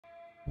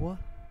What?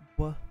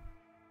 What?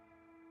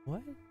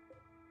 What?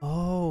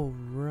 Oh,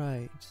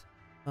 right.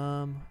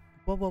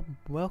 Well,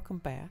 welcome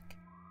back.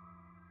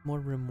 More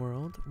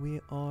RimWorld.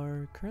 We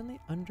are currently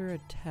under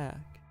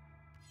attack.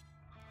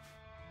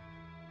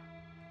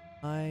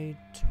 I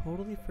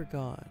totally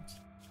forgot.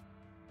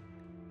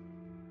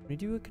 Can we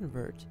do a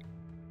convert?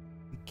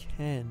 We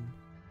can.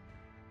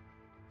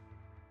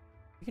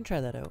 We can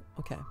try that out.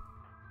 Okay.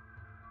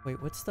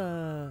 Wait, what's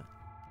the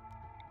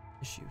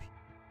issue?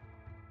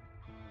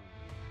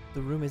 The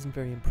room isn't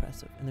very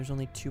impressive, and there's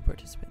only 2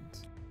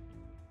 participants.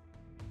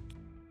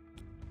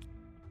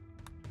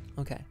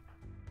 Okay.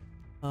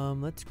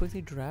 Let's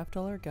quickly draft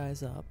all our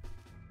guys up.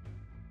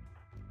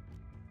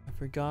 I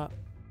forgot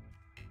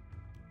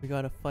we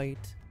gotta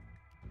fight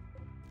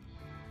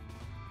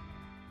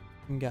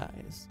some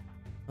guys.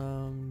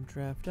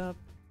 Draft up.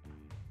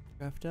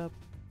 Draft up.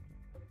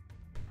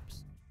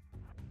 Oops.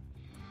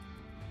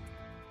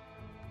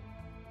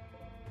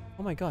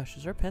 Oh my gosh,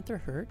 is our panther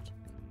hurt?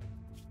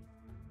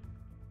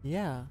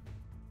 Yeah.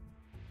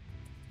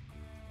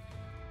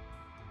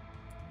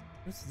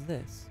 What's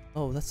this?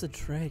 Oh, that's a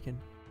dragon.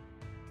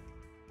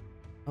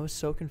 I was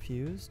so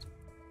confused.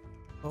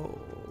 Oh.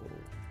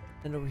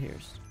 And over here.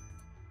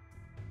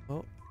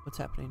 Oh, what's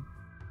happening?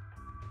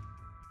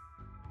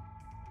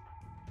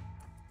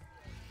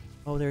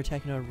 Oh, they're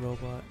attacking our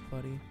robot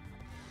buddy.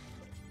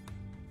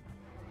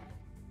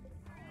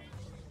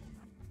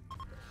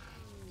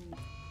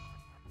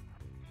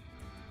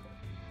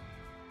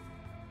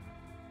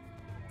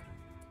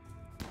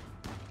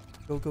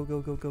 Go, go,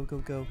 go, go, go, go,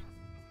 go.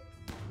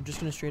 I'm just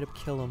gonna straight up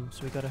kill him,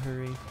 so we gotta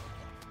hurry.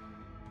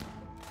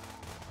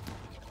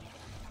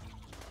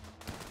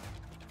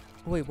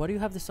 Oh, wait, why do you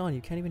have this on?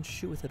 You can't even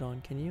shoot with it on,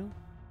 can you?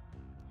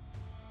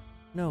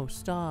 No,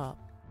 stop.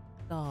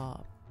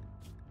 Stop.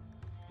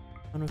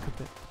 Unequip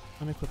it.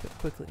 Unequip it,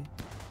 quickly.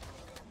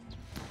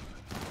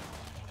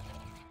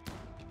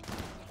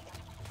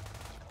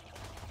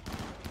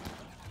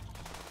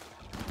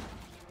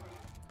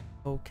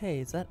 Okay,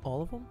 is that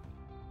all of them?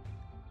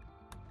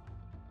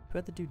 I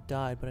bet the dude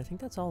died, but I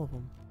think that's all of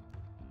them.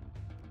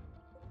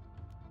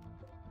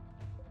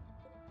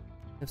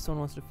 If someone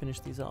wants to finish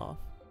these off.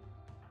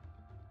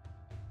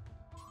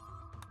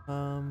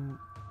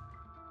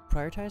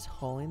 Prioritize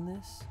hauling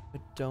this,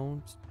 but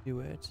don't do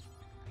it.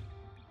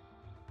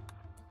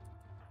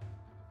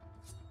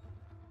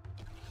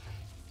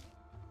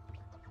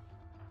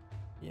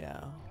 Yeah,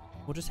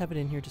 we'll just have it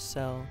in here to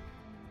sell,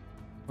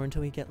 or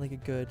until we get like a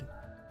good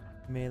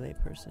melee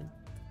person.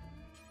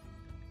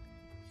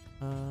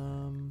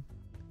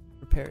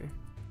 Repair.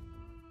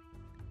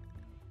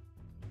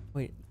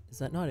 Wait, is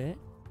that not it?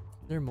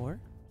 Is there more?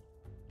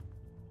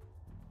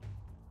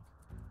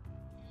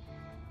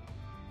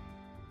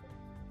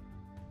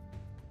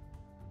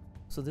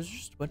 So there's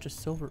just a bunch of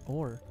silver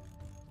ore.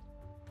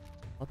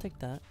 I'll take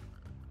that.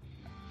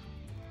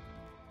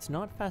 It's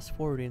not fast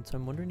forwarding, so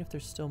I'm wondering if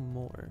there's still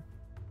more.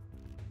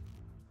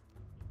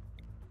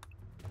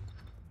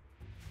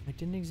 I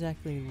didn't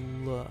exactly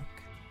look.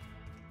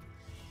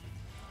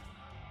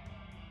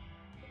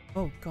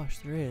 Oh gosh,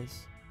 there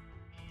is.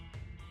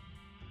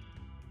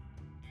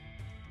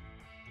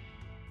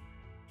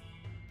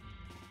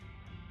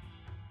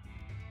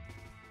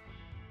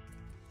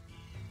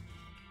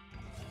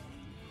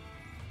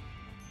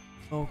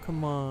 Oh,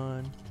 come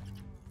on.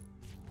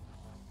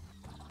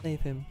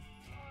 Save him.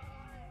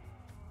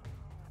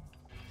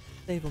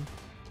 Save him.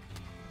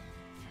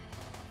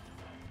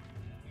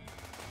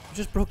 I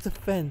just broke the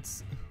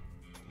fence.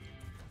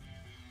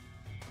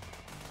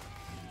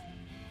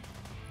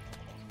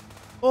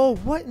 Oh,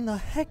 what in the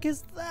heck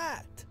is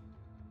that?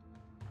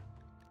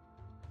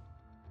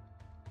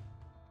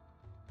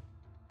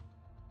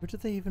 Where did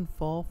they even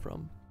fall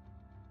from?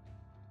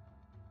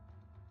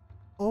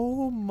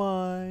 Oh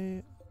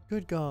my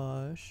good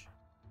gosh.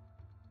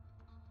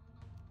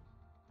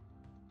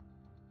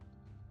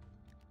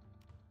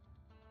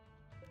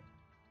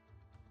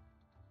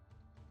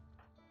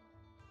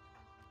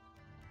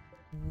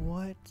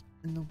 What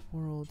in the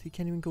world? He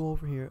can't even go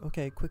over here.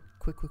 Okay, quick.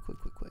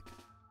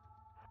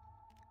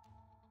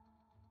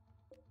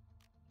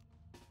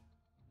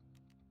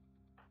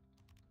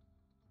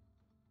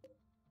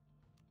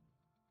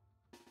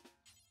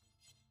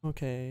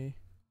 Okay.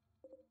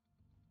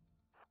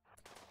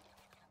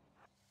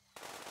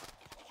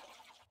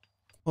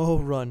 Oh,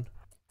 run.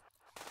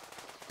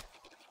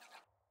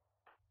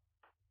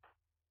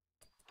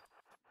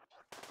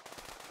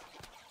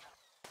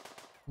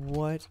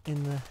 What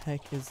in the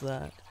heck is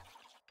that?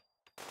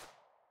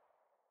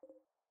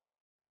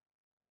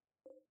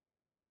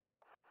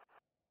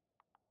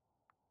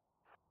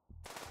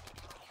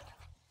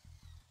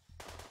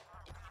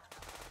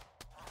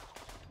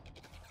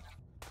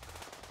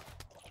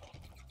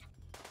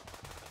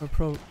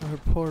 Our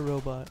poor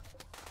robot.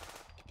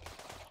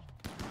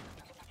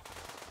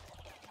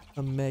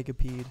 A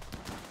megapede.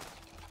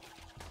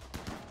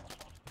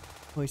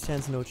 Oh, he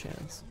stands no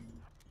chance.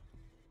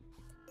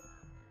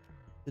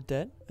 Is it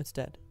dead? It's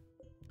dead.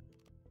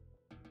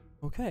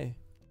 Okay.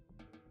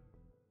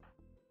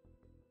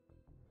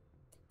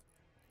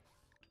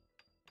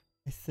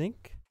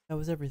 think that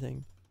was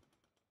everything.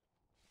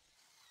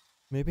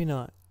 Maybe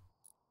not.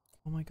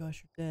 Oh my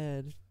gosh, you're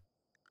dead.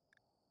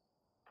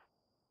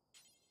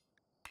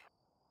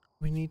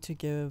 We need to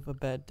give a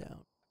bed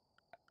down.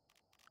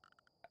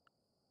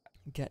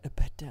 Get a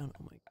bed down.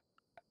 Oh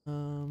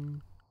my.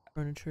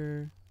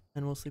 Furniture.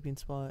 Animal sleeping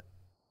spot.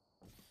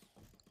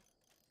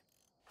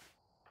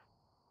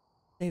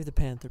 Save the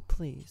panther,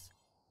 please.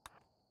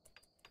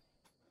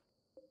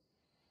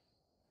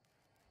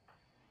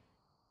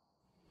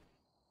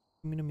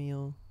 Give me a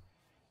meal.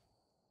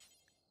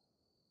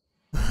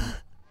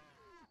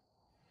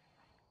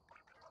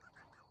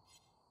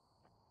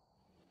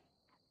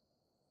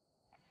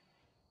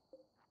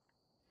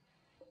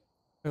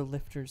 There are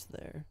lifters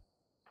there.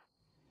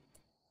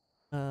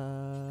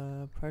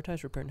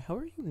 Prioritize repair. How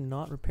are you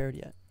not repaired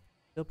yet?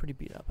 Still pretty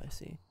beat up, I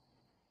see.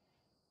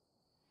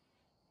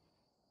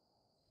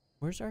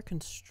 Where's our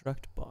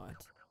construct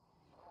bot?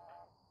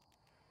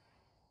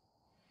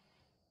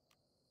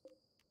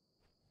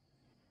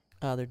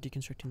 Ah, they're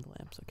deconstructing the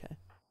lamps, okay.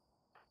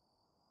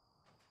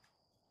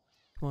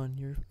 Come on,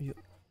 you.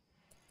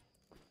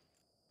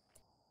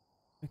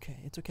 Okay,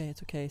 it's okay,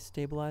 it's okay.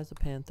 Stabilize the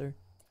panther.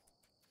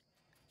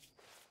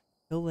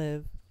 He'll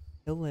live.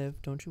 He'll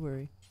live, don't you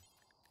worry.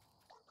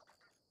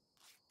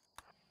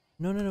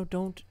 No, no, no,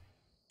 don't.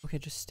 Okay,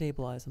 just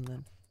stabilize him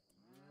then.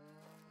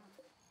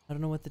 I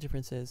don't know what the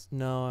difference is.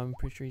 No, I'm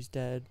pretty sure he's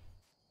dead.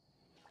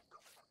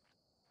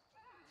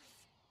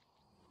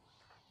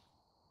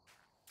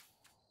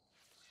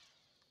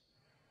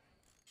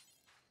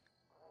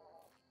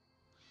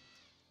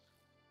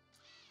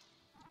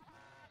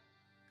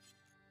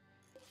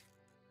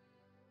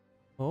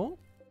 Oh?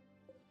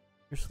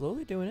 You're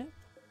slowly doing it.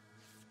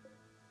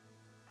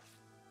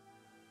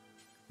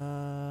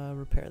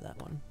 Repair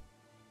that one.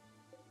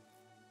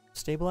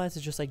 Stabilize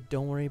is just like,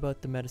 don't worry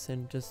about the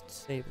medicine, just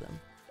save them.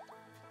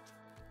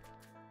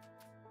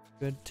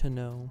 Good to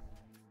know.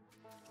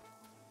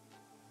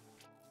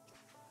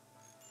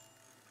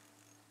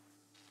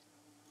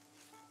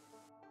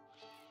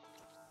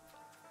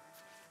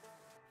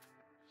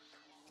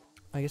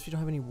 I guess we don't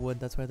have any wood,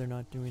 that's why they're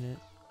not doing it.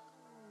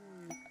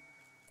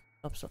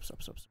 Stop, stop,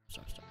 stop, stop, stop,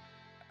 stop, stop.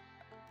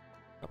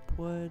 Stop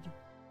wood.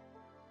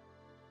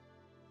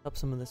 Stop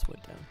some of this wood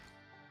down.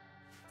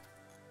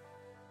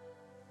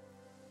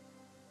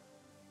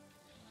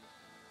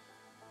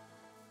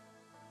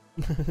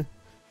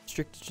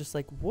 Strict is just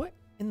like, what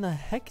in the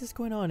heck is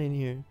going on in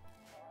here?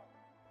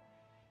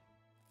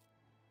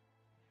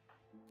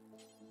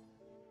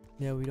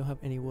 Yeah, we don't have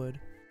any wood.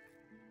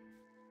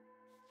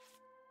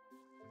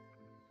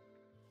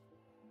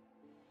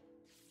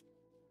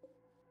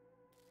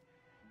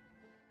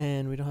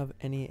 And we don't have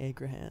any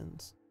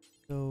agrahans.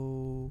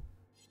 So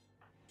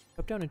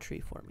chop down a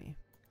tree for me.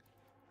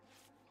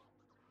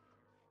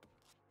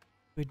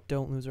 We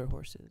don't lose our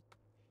horses.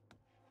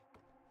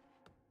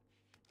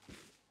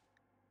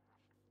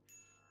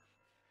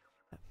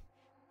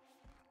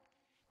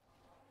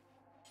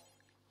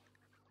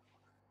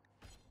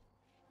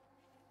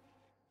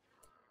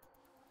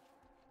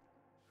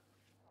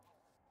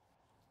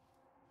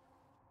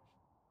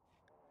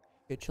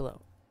 Okay, chill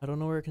out. I don't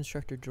know where a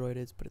constructor droid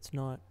is, but it's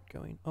not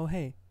going. Oh,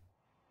 hey.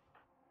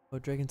 Oh,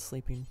 dragon's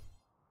sleeping.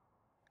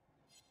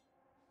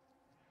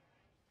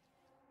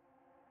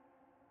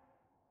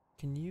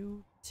 Can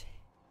you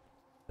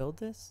build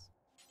this?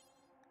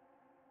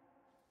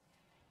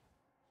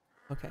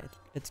 Okay,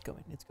 it's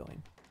going, it's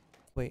going.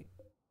 Wait.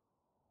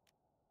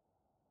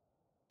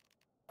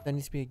 That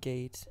needs to be a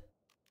gate.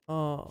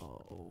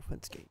 Oh,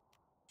 fence gate.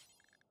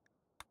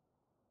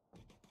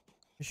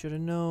 I should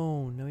have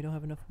known. No, we don't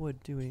have enough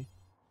wood, do we?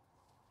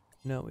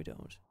 No, we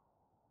don't.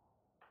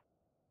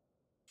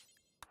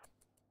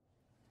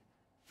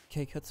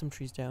 Okay, cut some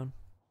trees down.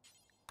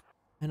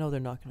 I know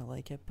they're not gonna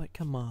like it, but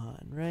come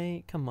on,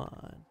 right? Come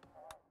on.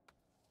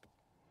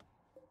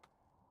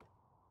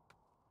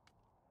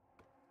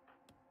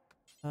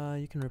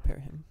 You can repair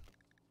him.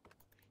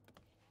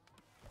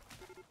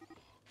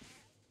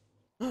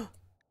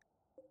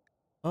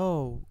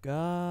 Oh,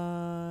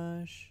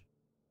 gosh.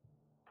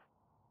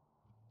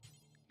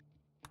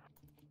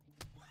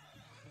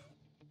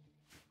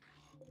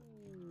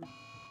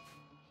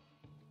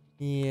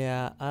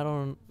 Yeah, I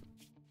don't...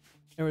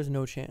 There was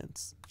no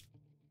chance.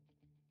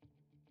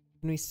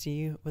 Can we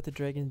see what the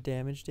dragon's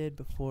damage did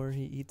before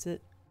he eats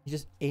it? He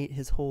just ate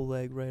his whole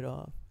leg right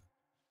off.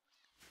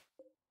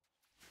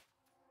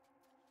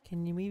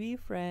 Can we be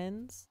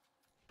friends?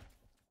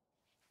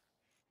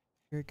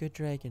 You're a good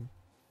dragon.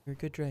 You're a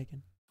good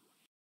dragon.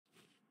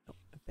 Oh,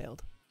 I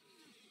failed.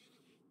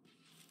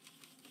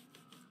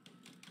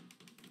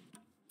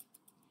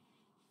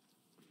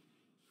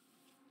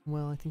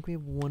 Well, I think we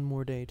have one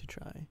more day to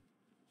try.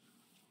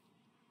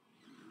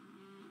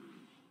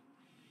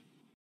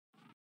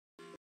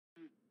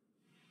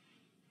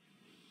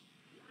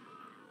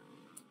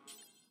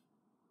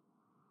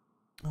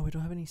 Oh, we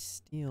don't have any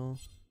steel.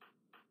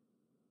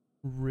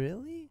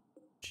 Really?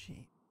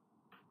 Gee.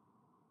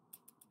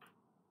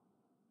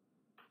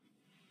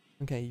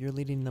 Okay, you're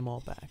leading them all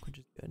back, which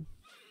is good.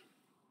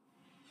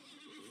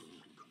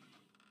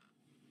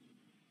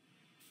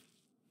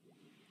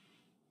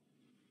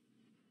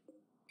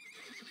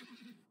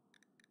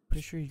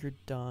 pretty sure you're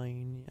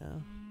dying, yeah.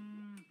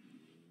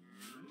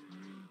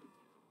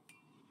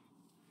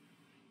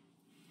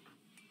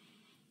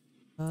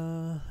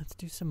 Let's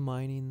do some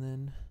mining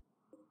then.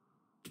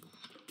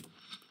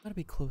 Gotta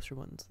be closer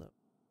ones though.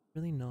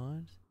 Really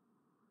not?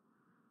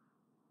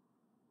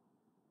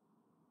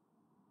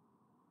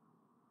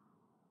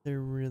 There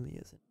really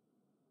isn't.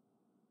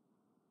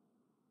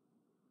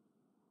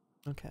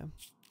 Okay.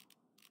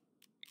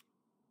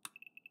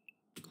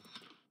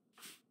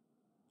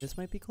 This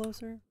might be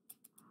closer?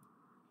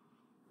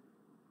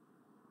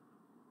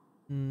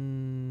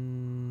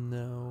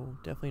 No,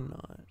 definitely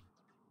not.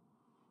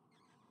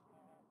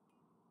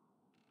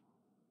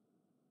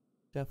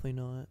 Definitely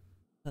not.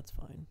 That's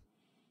fine.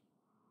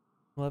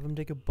 We'll have him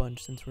take a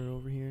bunch since we're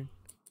over here.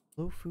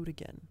 Low food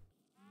again.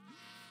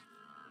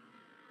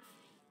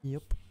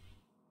 Yep.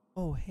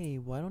 Oh, hey,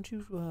 why don't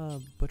you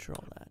butcher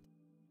all that?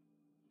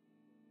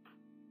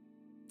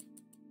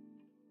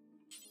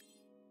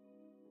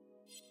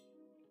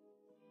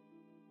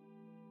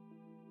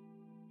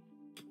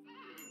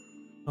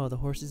 Oh, the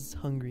horse is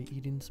hungry,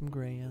 eating some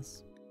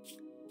grass.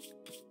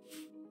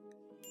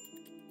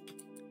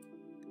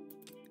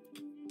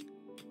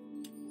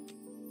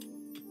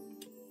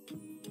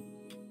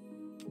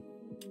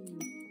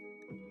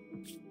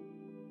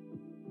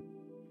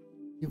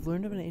 You've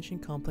learned of an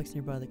ancient complex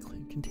nearby that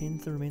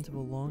contains the remains of a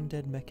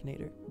long-dead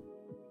mechanator.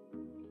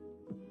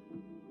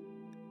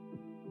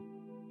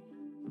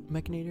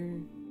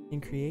 Mechanator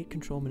can create,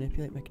 control,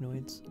 manipulate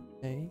mechanoids.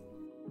 Okay.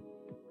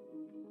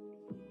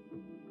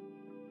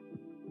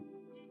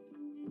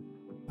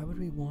 Why would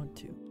we want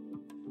to?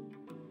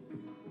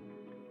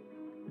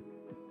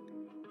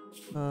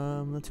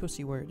 Let's go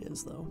see where it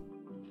is, though.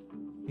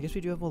 I guess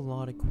we do have a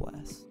lot of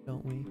quests,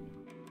 don't we?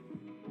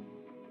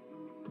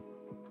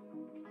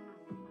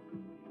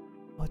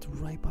 Oh, it's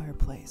right by our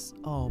place.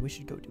 Oh, we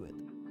should go do it.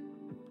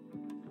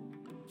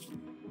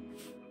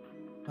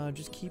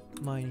 Just keep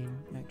mining,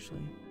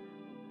 actually.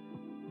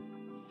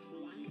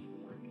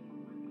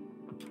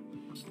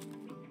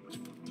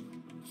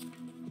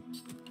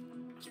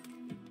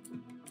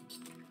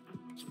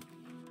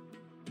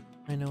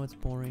 I know it's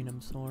boring,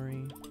 I'm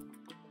sorry.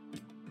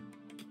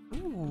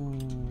 Ooh,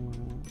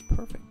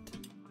 perfect.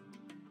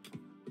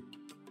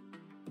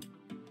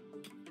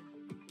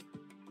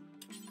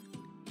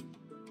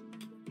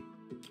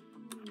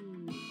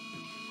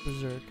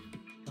 Berserk.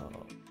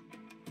 Oh.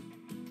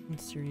 In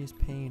serious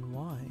pain.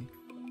 Why?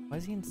 Why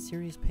is he in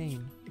serious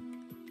pain?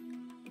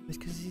 It's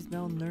because he's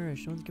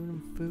malnourished. No one's giving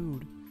him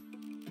food.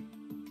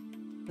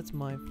 That's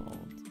my fault.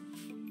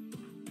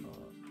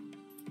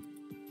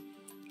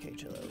 Okay,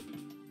 chill out.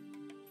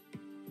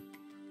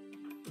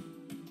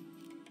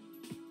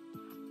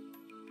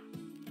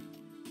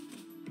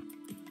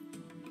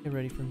 Get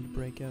ready for him to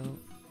break out.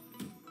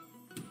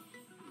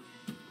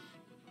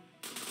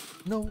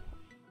 No!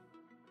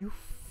 You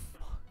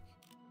fuck.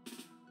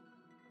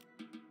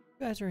 You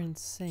guys are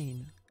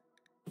insane.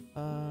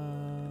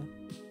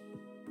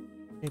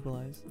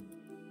 Stabilize.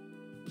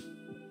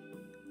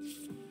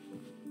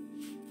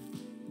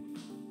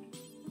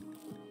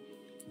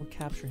 We'll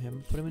capture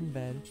him, put him in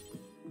bed,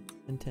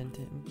 and tend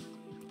to him.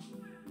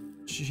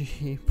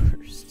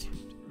 Jeepers, dude.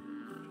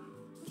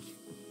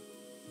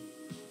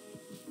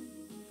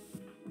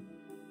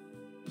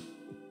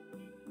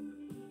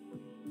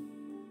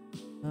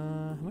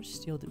 How much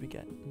steel did we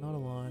get? Not a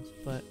lot,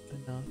 but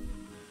enough.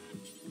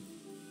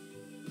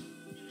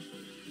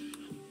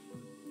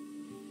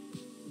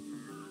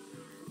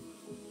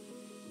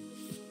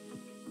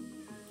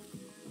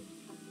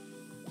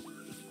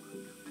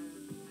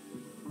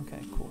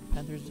 Okay, cool.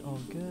 Panther's all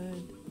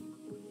good.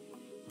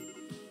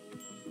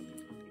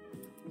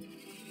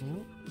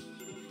 Ooh.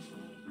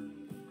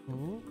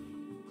 Ooh.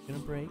 Gonna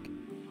break.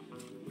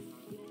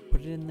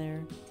 Put it in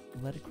there.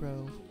 Let it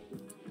grow.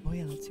 Oh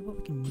yeah, let's see what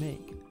we can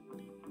make.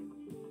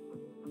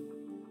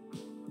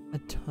 A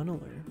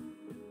tunneler.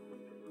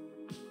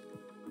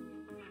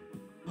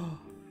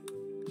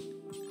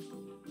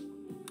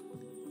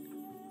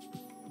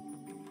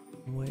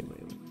 Wait.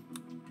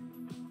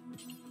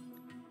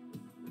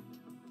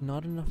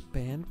 Not enough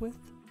bandwidth?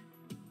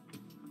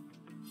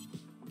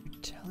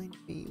 You're telling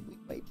me we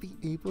might be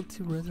able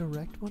to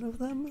resurrect one of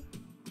them?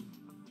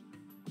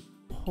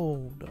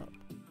 Hold up.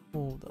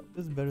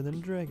 This is better than a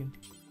dragon.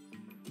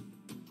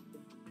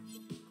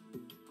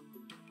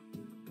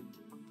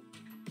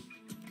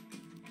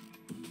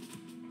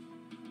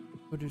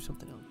 Go do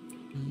something else.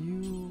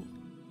 You...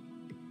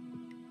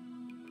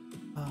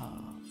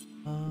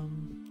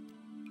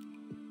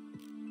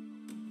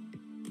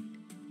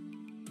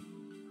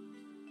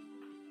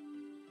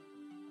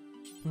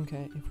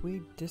 Okay, if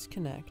we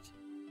disconnect...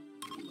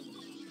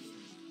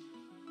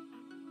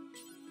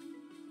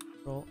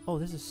 Roll. Oh,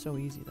 this is so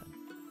easy then.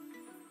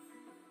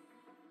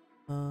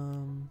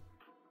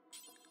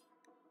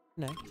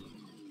 Connect.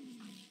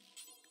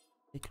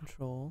 Take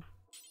control.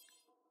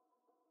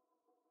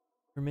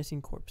 We're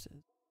missing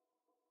corpses.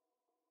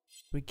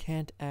 We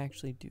can't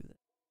actually do this.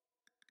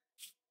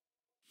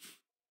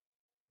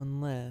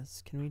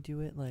 Unless, can we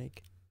do it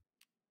like...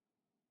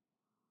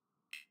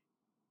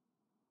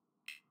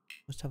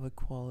 Must have a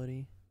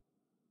quality.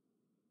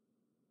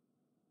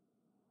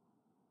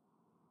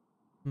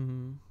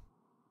 Hmm.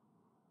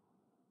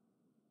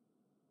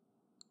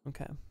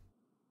 Okay.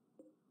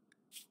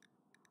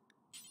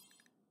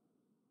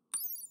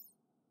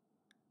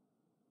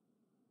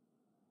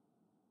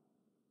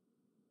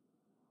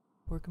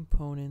 Four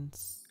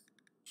components.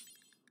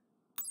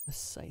 A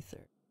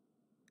scyther.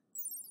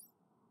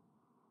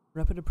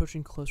 Rapid approach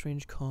and close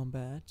range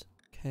combat.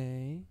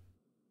 Okay.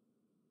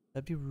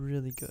 That'd be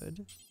really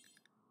good.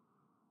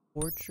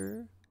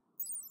 Torture.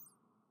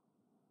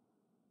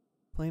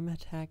 Flame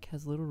attack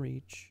has little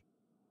reach.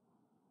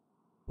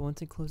 But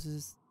once it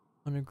closes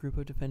on a group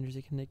of defenders,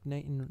 it can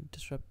ignite and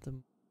disrupt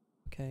them.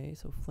 Okay,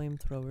 so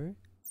flamethrower.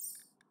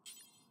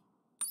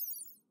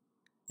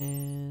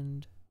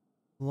 And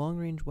long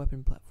range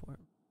weapon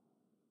platform.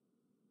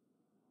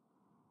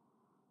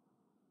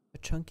 A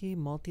chunky,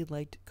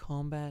 multi-legged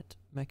combat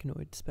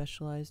mechanoid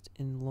specialized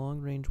in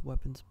long range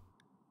weapons.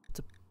 It's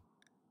a.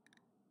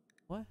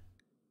 What?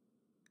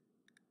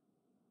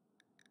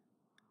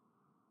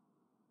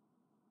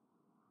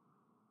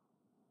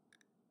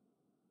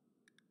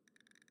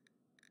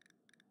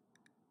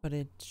 But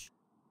it's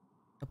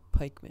a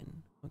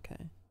pikeman.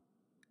 Okay.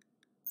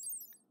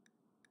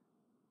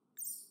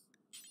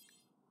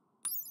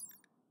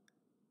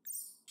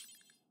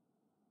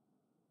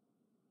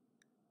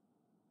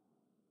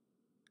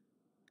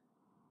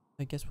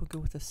 I guess we'll go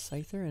with a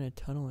scyther and a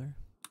tunneler.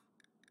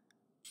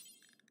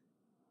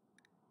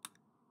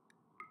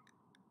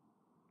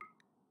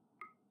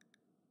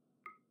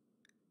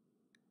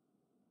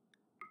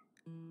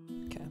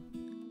 Okay.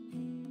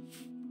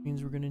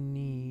 Means we're gonna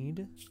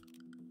need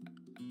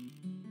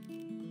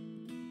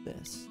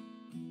this.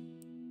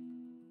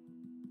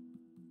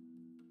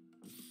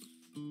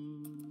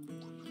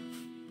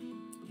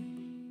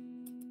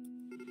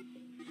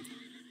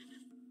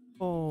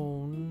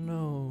 Oh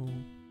no.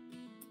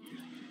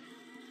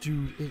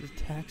 Dude, it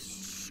attacks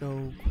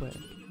so quick.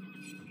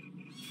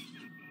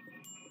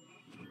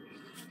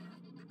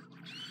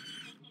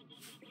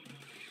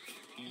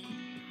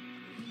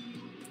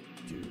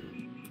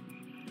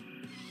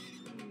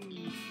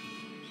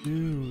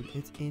 Dude,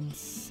 it's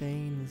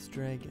insane, this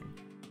dragon.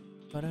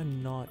 Gotta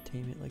not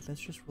tame it. Like,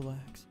 let's just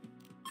relax.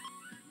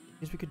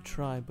 Guess we could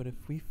try, but if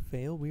we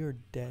fail, we are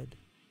dead.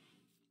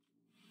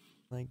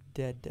 Like,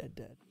 dead, dead,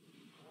 dead.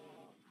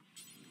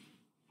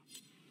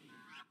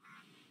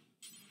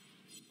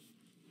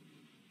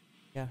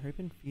 Yeah, hurry up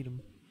and feed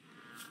him.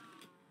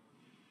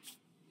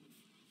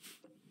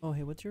 Oh,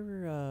 hey, what's your,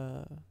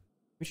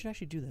 we should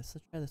actually do this.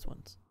 Let's try this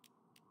once.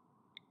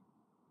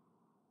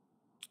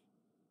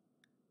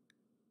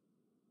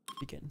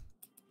 Begin.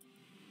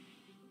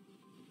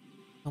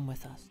 Come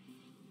with us.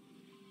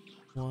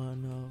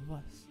 One of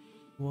us.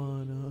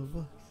 One of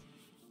us.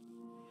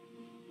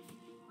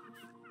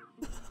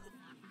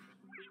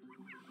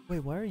 Wait,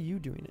 why are you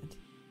doing it?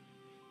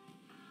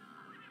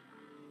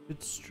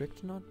 It's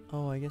strict not?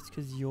 Oh, I guess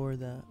because you're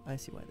the... I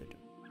see why they're doing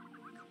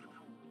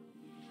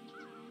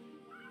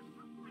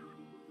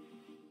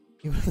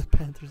it. Even the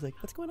panther's like,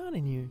 what's going on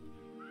in here?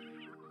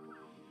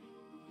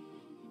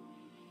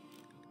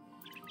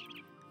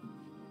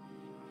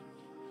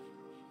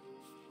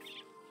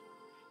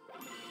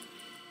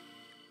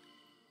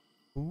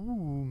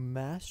 Ooh,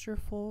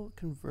 masterful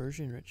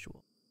conversion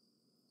ritual.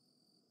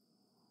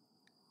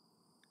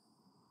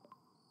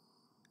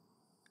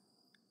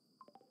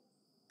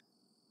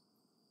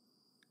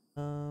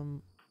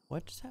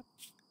 What just happened?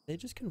 They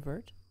just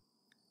convert?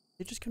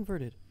 They just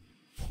converted.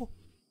 Oh.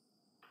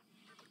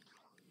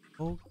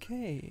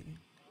 Okay.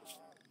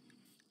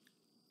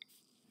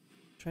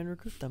 Try and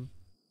recruit them.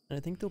 And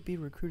I think they'll be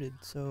recruited,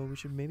 so we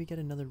should maybe get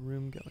another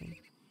room going.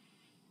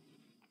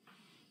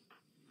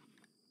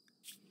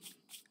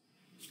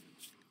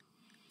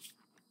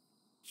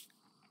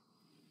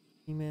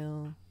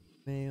 Female,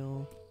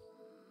 male,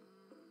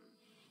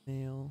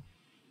 male.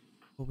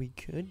 What we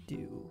could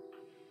do.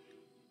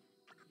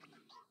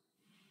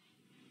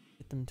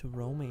 Get them to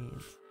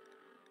romance.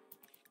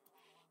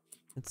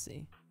 Let's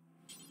see.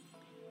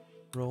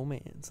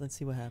 Romance. Let's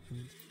see what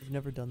happens. I've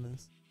never done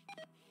this.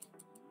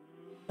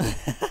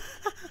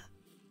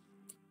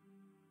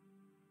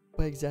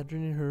 By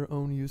exaggerating her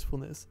own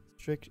usefulness,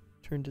 Strick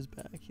turned his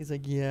back. He's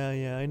like,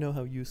 yeah, I know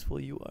how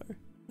useful you are.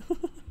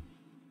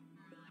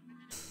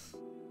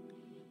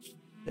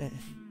 Dang.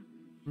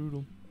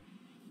 Brutal.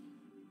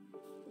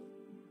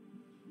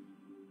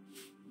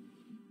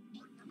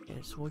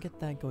 Okay, so we'll get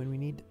that going. We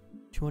need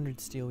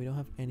 200 steel. We don't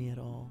have any at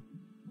all.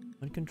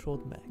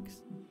 Uncontrolled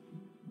mechs.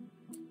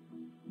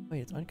 Wait,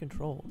 it's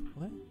uncontrolled.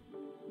 What?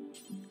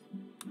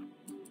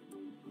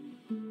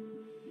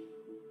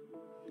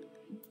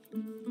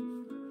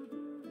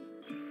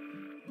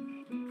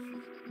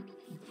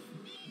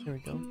 There we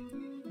go.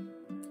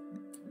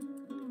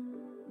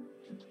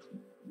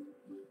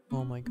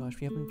 Oh my gosh,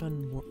 we haven't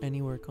done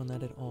any work on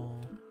that at all.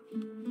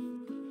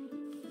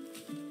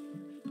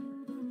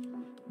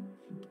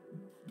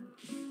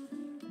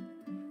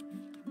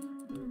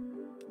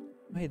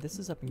 Hey, this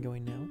is up and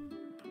going now.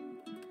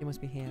 You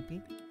must be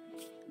happy.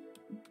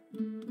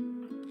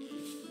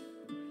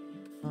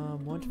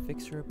 want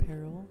fixer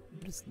apparel.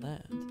 What is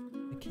that?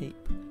 A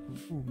cape.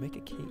 Ooh, make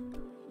a cape.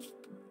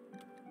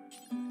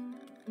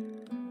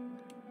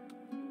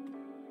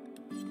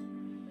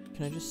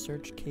 Can I just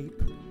search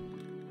cape?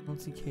 I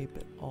don't see cape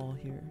at all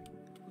here.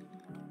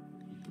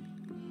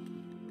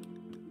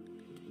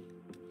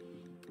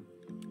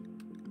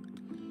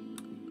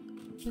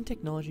 In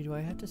technology, do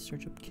I have to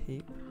search up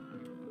cape?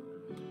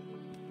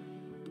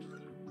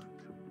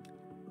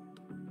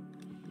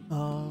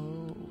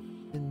 Oh,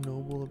 in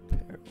noble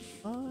apparel.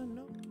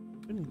 No,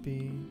 shouldn't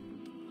be.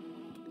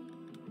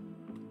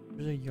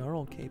 There's a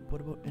Jarl cape.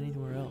 What about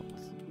anywhere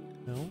else?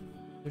 No?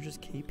 There's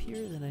just cape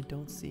here, then I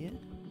don't see it?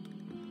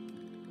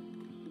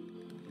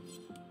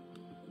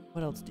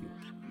 What else do you?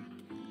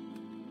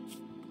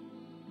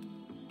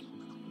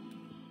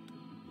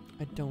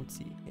 I don't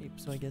see a cape,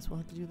 so I guess we'll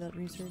have to do that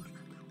research.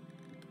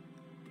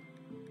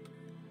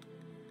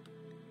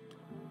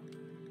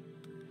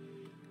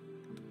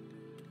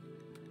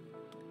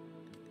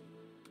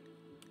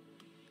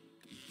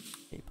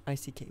 Cape. I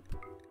see cape.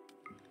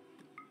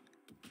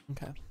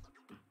 Okay.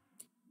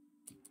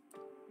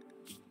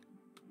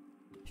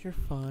 If you're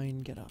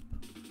fine, get up.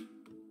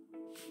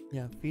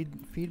 Yeah,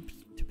 feed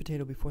to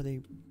potato before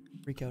they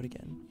freak out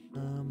again.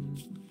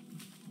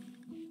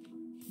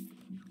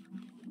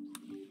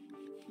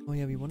 Oh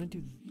yeah, we want to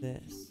do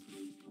this.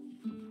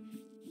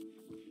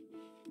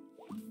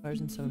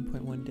 Fires in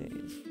 7.1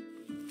 days.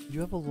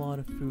 You have a lot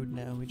of food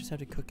now, we just have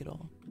to cook it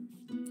all.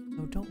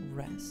 No, don't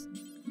rest.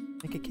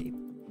 Make a cape.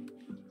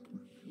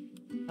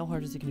 How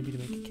hard is it going to be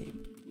to make a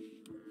cape?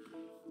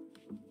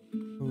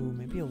 Ooh,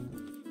 maybe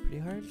pretty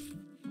hard?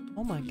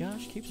 Oh my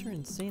gosh, capes are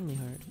insanely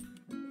hard.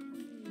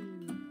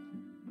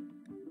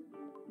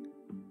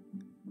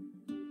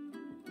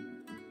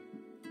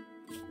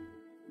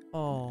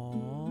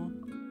 Aww.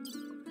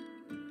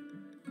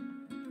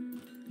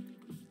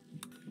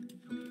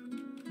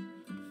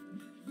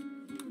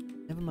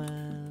 Never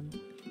mind.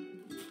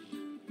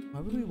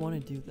 Why would we want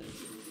to do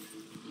this?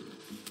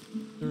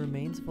 The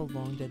remains of a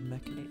long dead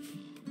mechanate.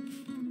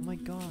 Oh my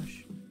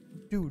gosh.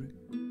 Dude.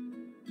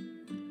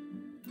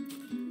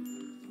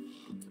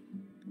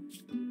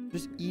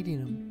 Just eating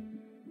them.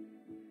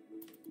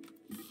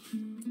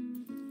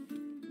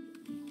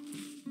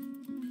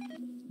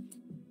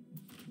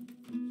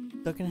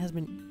 Duckin has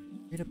been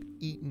straight up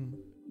eaten.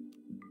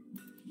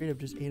 Straight up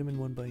just ate him in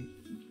one bite.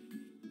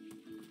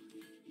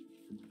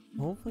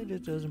 Hopefully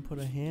this doesn't put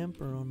a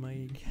hamper on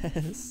my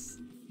guess.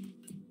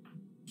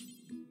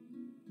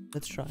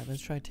 Let's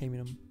try taming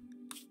him.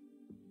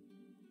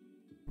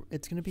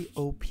 It's gonna be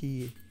OP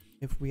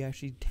if we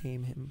actually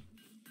tame him.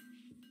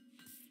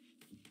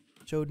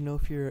 Showed no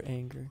fear or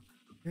anger.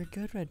 You're a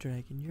good red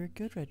dragon, you're a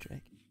good red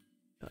dragon.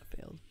 Oh, I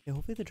failed. Yeah,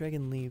 hopefully the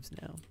dragon leaves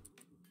now.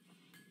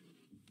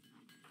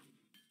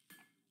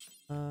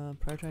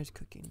 Prioritize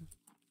cooking.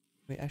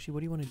 Wait, actually, what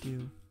do you want to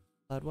do?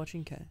 Cloud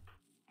watching? Okay.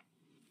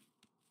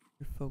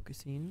 You're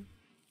focusing.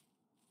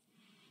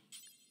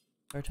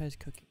 Prioritize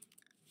cooking.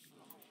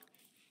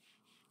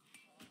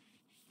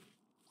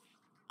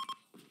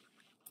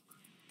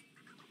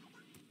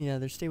 Yeah,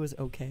 their stay was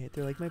okay.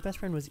 They're like, my best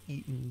friend was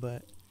eaten,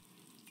 but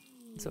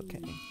it's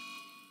okay.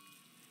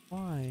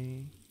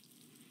 Why?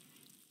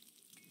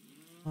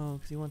 Oh,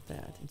 because you want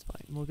that. It's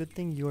fine. Well, good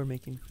thing you're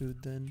making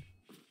food then.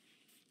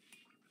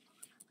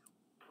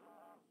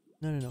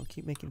 No.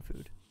 Keep making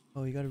food.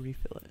 Oh, you gotta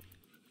refill it.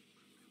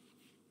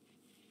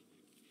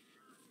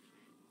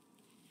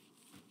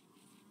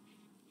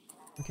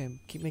 Okay,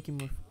 keep making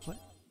more. What?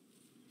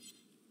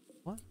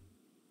 What?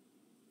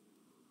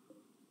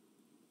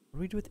 What do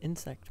we do with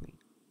insect meat?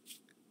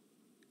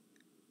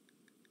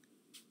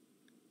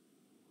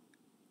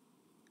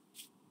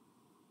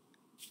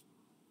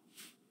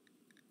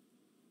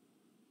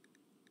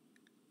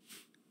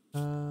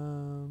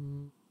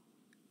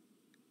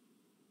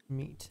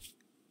 Meat.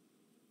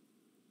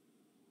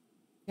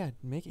 Yeah,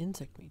 make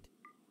insect meat.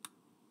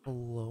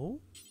 Hello?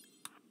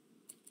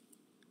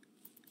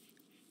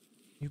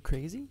 You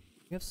crazy?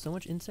 You have so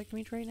much insect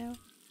meat right now?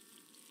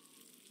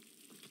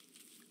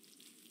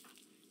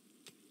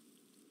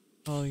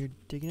 Oh, you're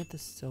digging at the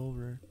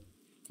silver.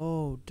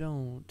 Oh,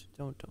 don't.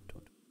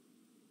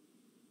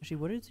 Actually,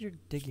 what is your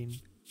digging?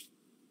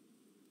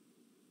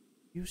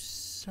 You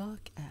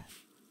suck at.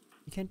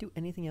 You can't do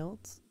anything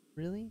else?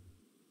 Really?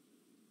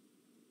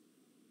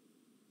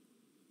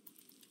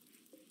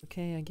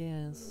 Okay, I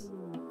guess.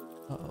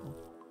 Uh-oh.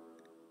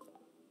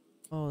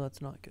 Oh,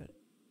 that's not good.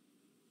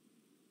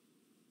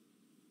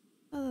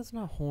 Oh, that's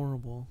not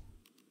horrible.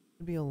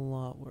 It'd be a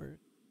lot worse.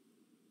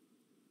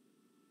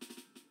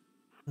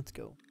 Let's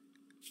go.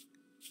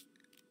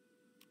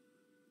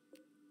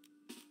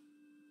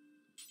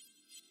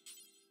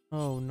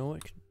 Oh, no,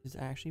 it is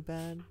actually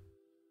bad.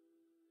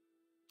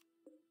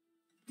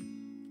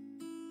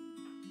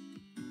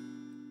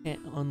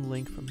 Can't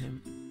unlink from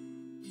him.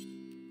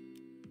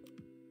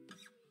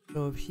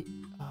 So if he...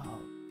 Oh.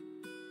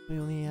 We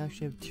only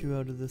actually have 2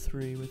 out of the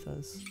 3 with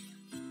us.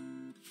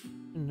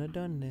 Shouldn't have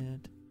done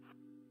that.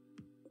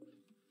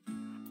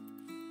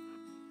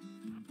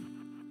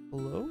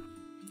 Hello?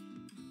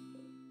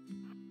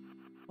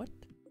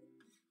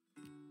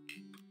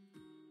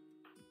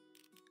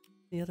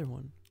 The other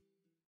one.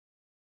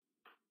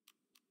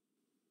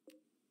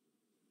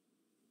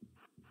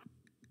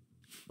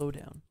 Slow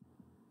down.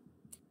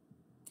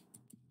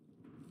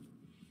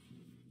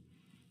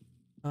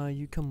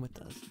 You come with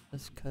us.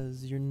 Just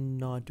cause you're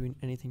not doing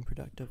anything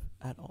productive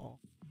at all.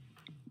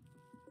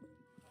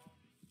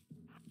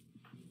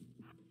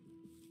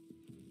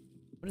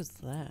 What is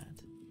that?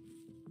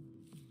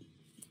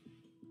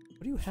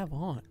 What do you have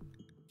on?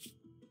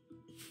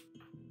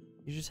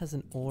 He just has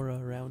an aura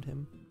around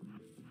him.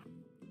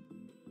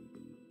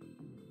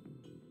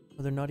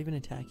 Oh, they're not even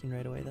attacking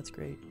right away. That's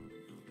great.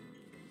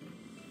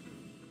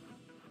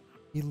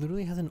 He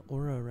literally has an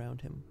aura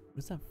around him.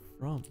 What is that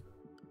from?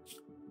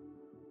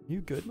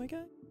 You good, my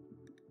guy?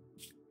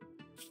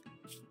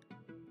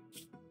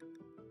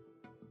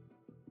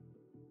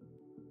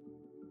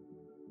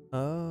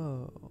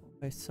 Oh,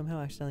 I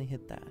somehow accidentally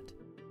hit that.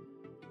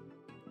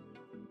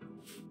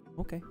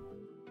 Okay.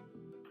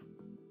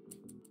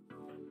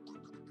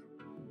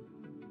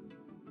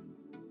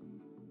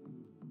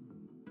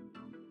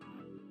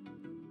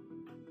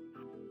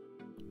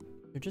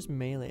 They're just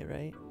melee,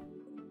 right?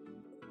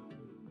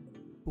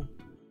 Cool.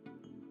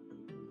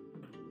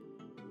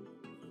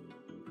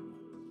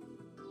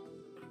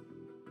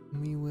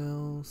 We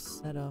will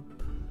set up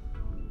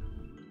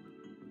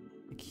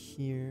like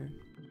here.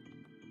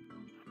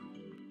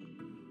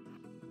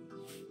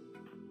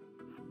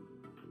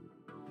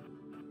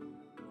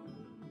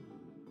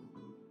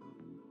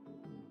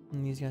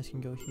 And these guys can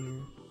go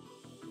here.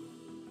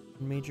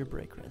 Major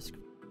break risk.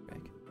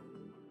 Break.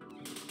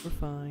 We're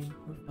fine.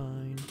 We're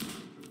fine.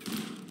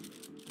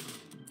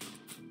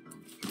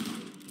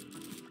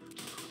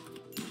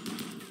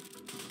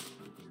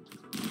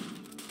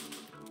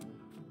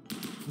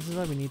 This is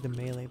why we need the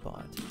melee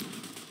bot.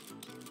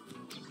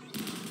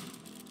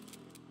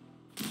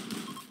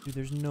 Dude,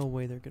 there's no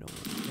way they're gonna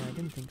win. Yeah, I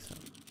didn't think so.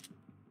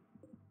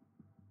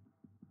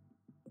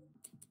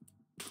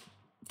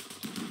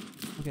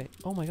 Okay.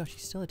 Oh my gosh,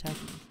 he's still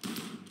attacking me.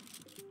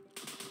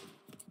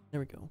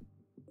 There we go.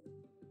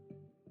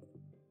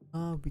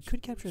 We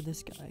could capture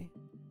this guy.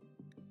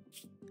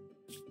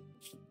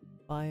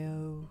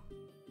 Bio.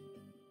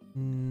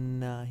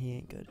 Nah, he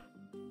ain't good.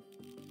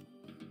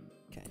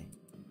 Okay.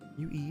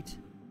 You eat.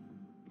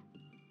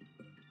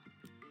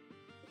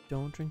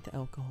 Don't drink the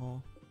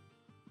alcohol.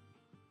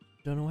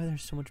 Don't know why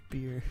there's so much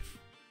beer.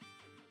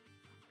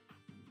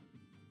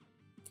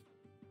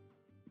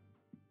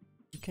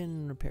 You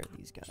can repair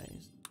these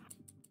guys.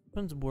 Which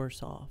one's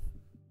worse off?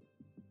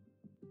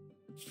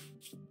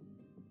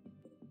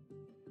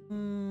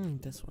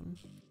 This one.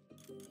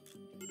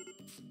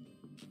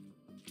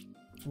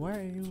 Why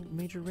are you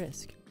major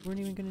risk? We weren't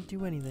even gonna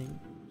do anything.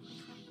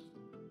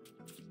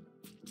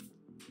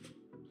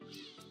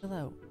 Chill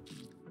out.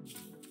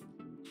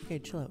 Okay,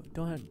 chill out.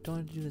 Don't have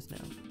to do this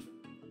now.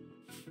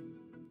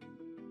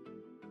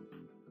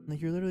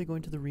 Like, you're literally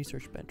going to the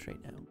research bench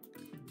right now.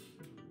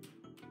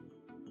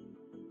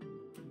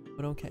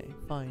 But okay,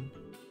 fine.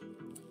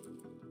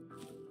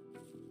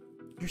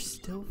 You're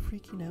still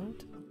freaking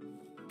out?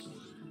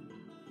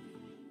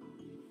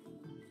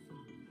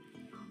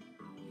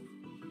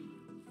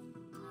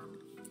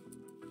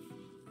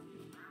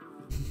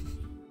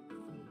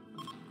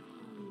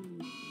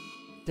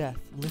 Death,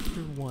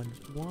 lifter 1.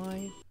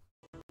 Why?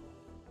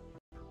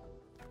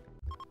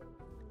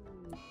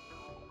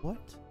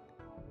 What?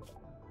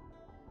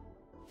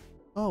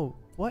 Oh,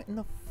 what in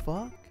the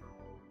fuck?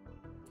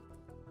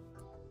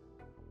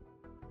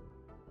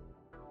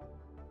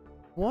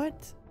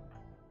 What?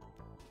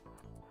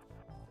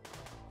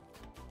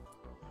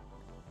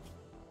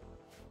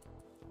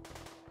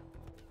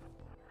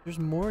 There's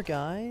more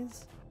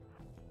guys?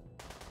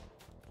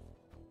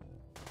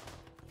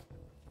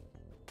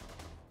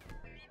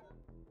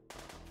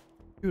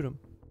 Shoot him.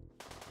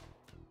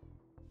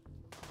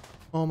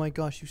 Oh my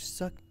gosh, you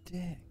suck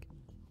dick.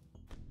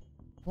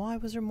 Why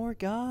was there more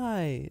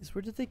guys?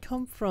 Where did they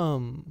come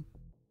from?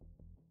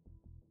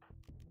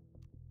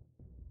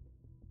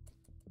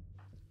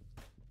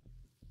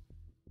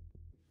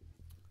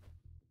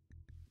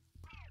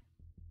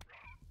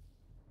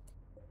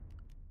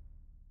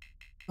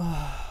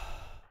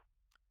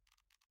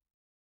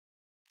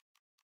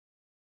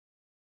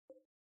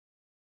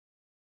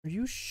 Are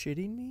you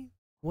shitting me?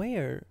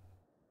 Where?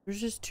 There's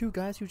just two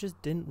guys who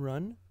just didn't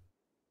run?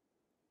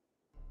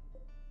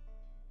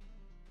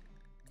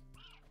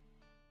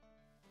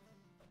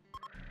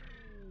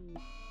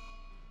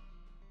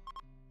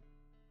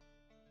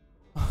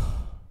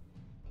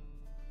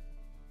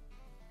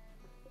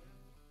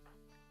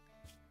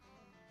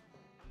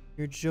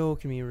 You're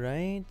joking me,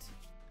 right?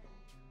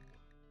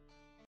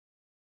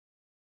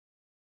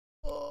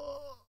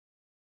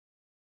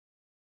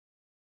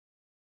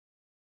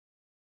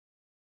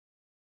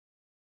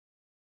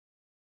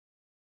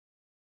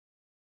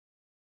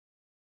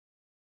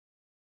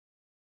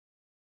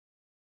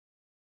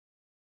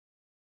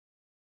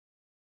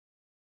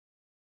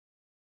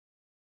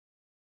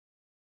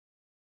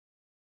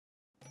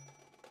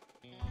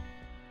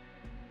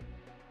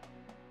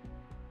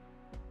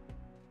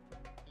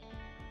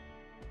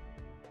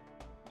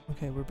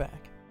 Okay, we're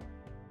back.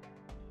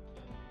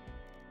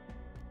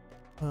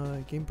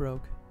 Game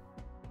broke.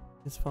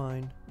 It's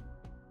fine.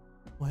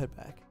 We'll head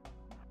back.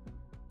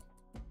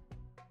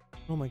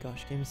 Oh my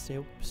gosh, game is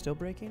still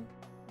breaking?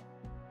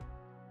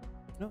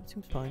 No, it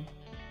seems fine.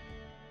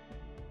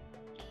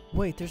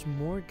 Wait, there's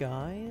more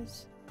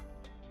guys?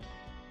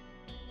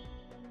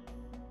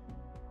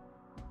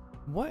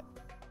 What?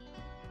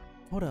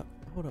 Hold up,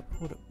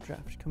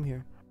 Draft, come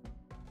here.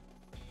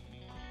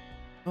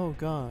 Oh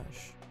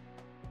gosh.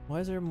 Why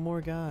is there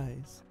more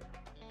guys?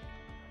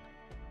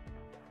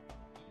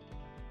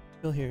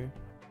 Still here.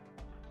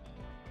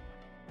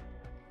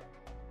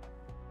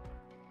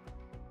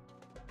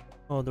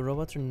 Oh, the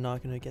robots are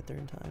not gonna get there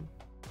in time.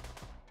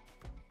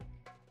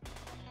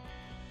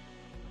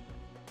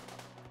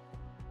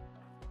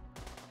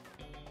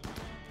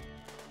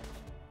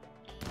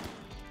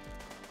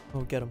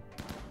 Oh, get him.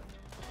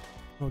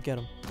 Oh, get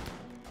him.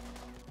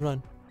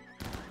 Run.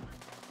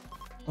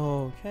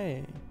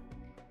 Okay.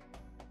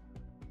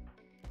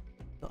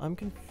 So I'm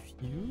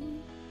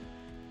confused?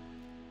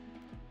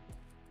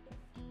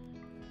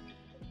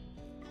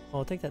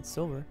 I'll take that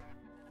silver.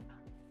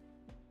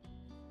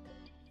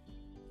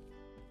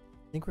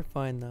 I think we're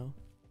fine though.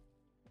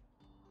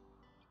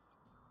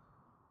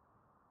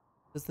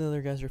 Because the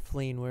other guys are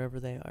fleeing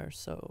wherever they are,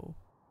 so...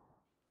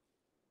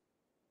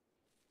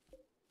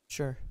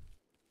 Sure.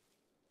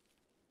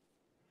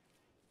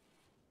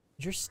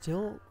 You're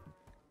still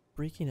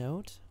freaking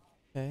out?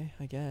 Okay,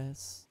 I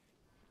guess.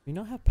 Do we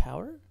not have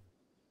power?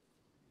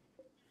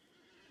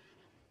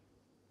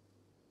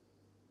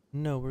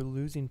 No, we're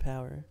losing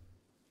power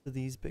to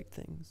these big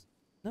things.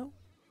 No?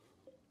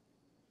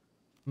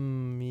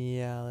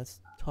 Yeah, let's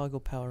toggle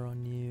power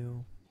on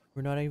you.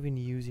 We're not even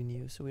using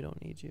you, so we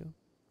don't need you.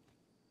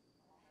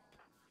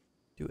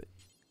 Do it.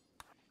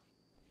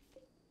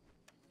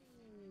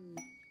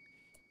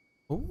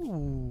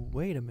 Ooh,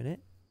 wait a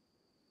minute.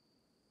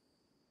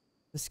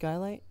 The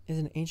skylight is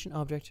an ancient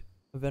object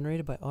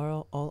venerated by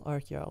all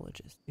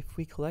archaeologists. If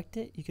we collect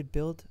it, you could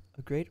build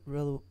a great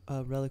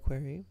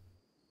reliquary,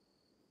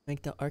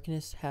 make the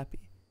arcanists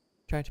happy,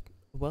 attract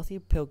wealthy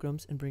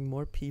pilgrims, and bring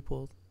more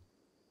people.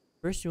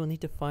 First, you will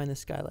need to find the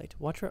skylight.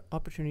 Watch for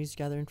opportunities to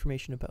gather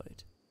information about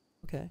it.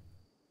 Okay.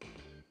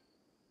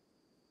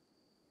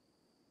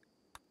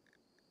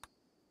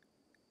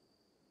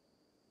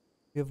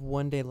 We have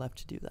 1 day left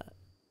to do that.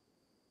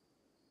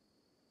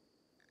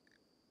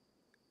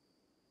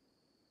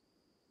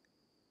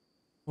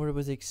 Or it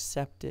was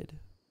accepted.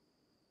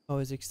 Oh, it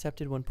was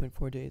accepted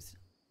 1.4 days.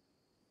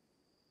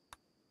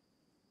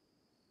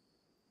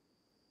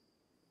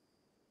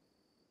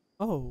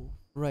 Oh,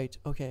 right.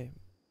 Okay.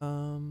 We're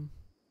gonna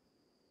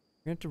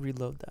have to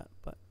reload that,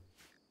 but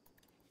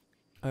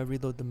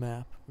reload the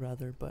map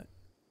rather, but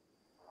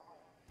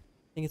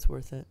I think it's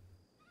worth it.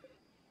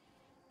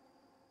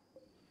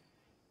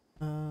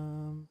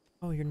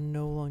 Oh, you're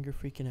no longer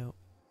freaking out.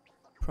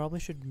 Probably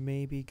should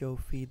maybe go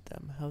feed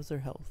them. How's their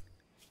health?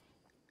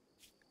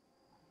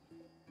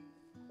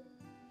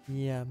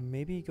 Yeah,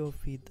 maybe go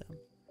feed them.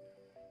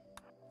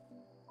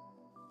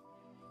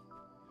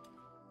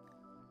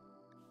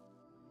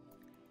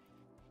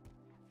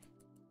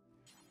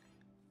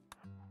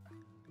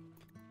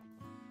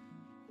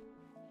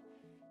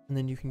 And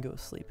then you can go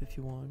sleep if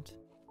you want.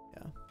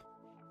 Yeah.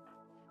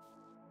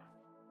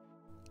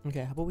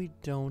 Okay, how about we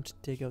don't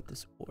dig out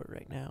this ore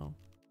right now?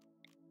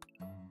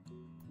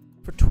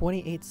 For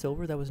 28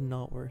 silver, that was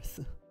not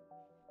worth.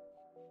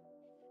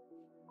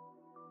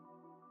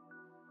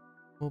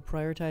 We'll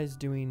prioritize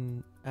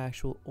doing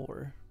actual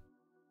ore.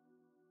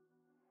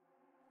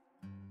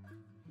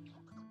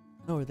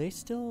 Oh, are they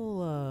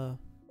still,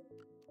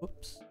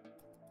 whoops.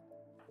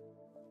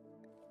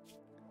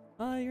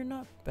 You're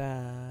not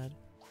bad.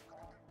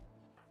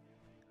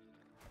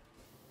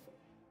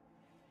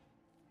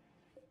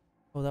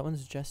 Oh, that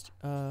one's just,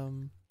 yeah,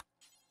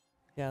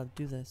 I'll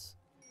do this.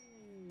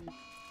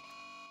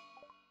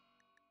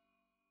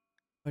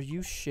 Are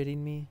you shitting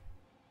me?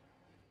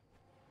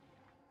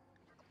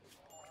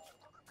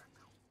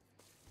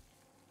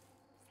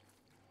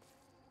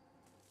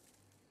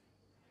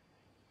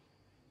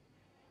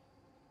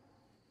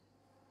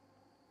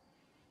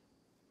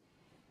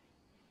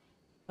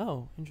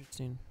 Oh,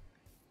 interesting.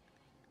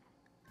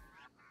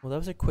 Well, that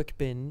was a quick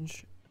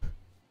binge.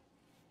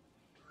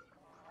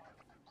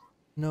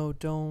 No,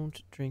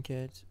 don't drink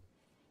it.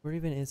 Where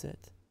even is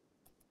it?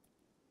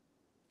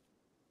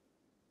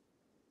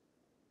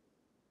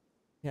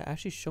 Yeah,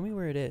 actually show me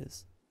where it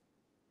is.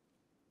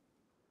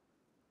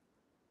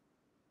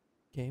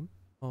 Game?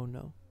 Oh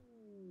no.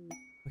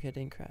 Okay, it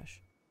didn't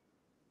crash.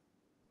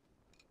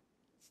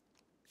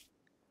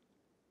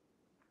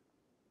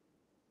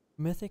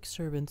 Mythic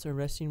servants are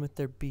resting with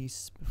their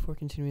beasts before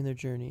continuing their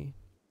journey.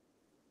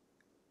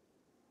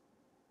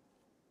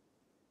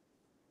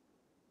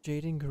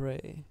 Jaden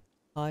Gray.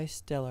 High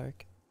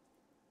Stellark.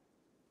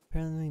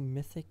 Apparently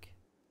mythic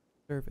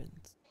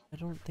servants. I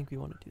don't think we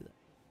want to do that.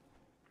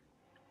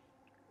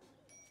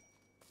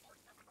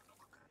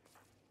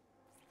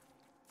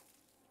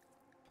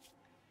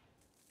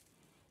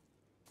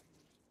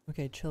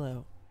 Okay, chill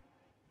out.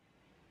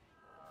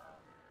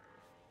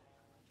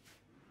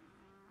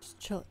 Just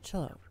chill out.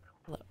 Chill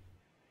out.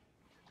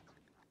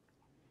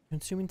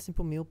 Consuming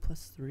simple meal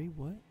plus 3?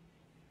 What?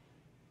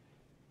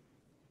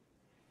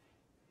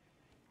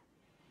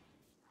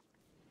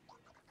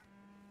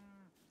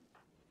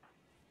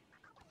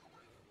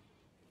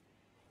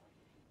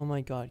 Oh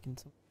my god, can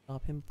someone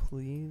stop him,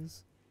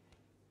 please?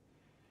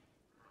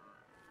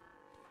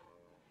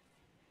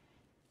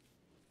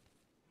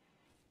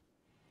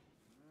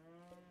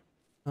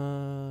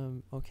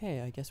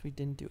 Okay, I guess we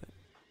didn't do it.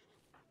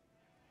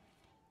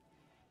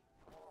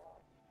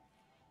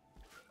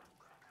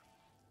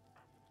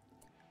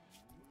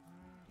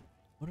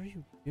 What are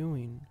you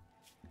doing?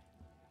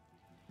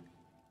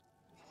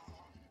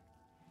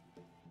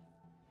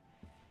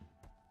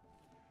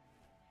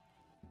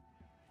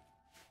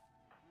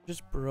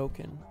 Just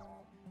broken.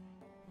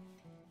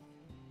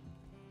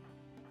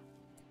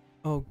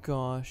 Oh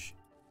gosh.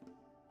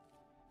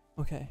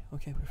 Okay,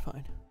 we're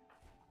fine.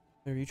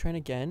 Are you trying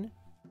again?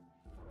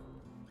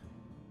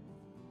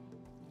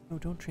 No,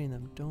 don't train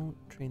them. Don't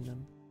train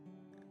them.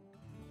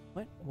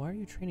 What? Why are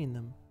you training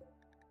them?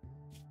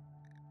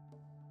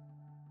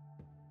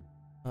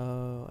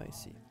 Oh, I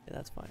see. Yeah,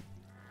 that's fine.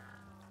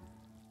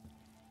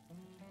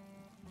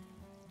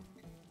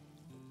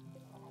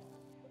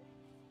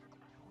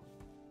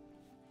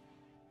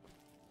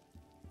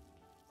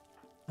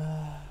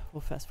 We'll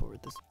fast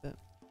forward this a bit.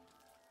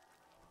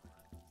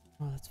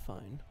 Oh, that's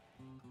fine.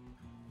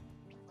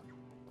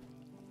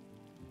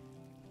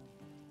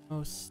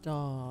 Oh,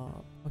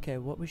 stop. Okay,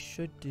 what we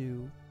should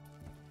do...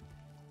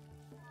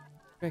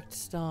 Rick,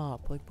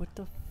 stop. Like, what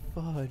the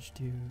fudge,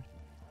 dude?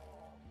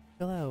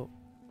 Chill out.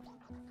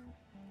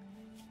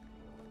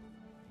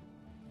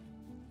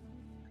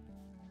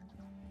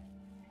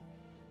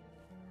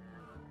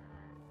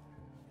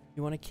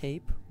 You want a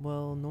cape?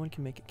 Well, no one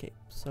can make a cape,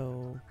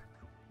 so...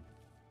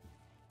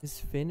 Is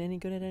Finn any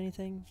good at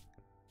anything?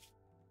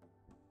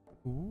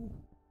 Ooh.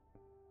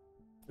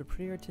 They're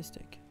pretty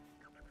artistic.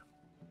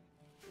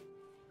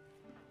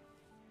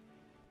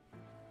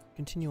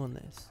 Continue on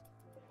this.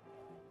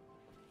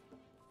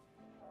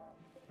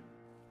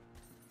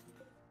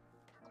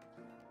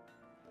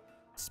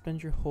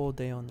 Spend your whole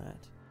day on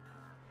that.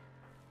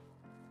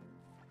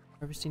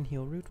 Harvesting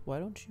heal root? Why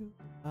don't you?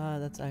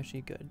 That's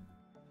actually good.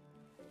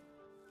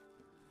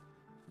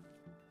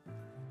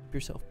 Keep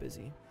yourself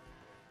busy.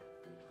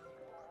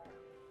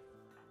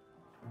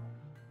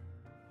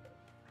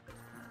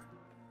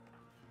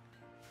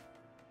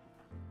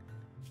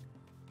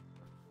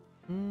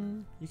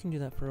 You can do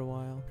that for a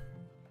while.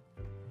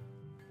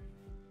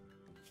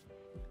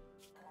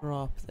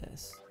 Drop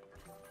this.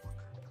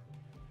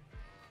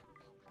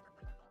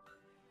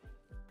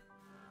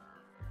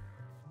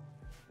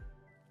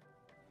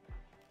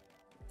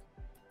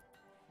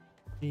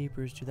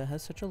 Jeepers, dude, that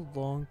has such a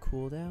long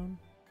cooldown.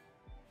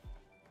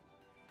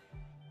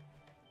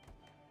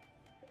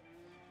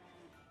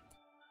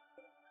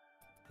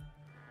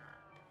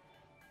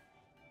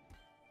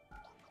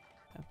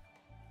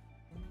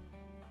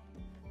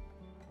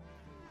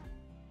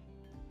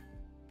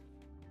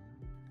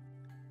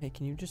 Hey,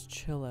 can you just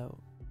chill out?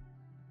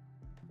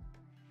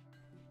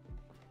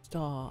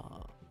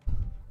 Stop.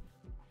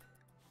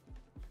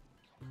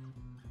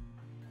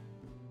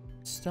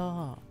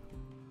 Stop.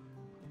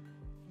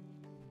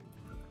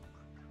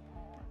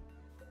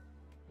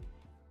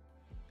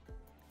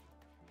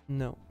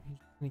 No, he's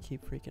gonna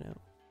keep freaking out.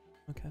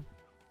 Okay.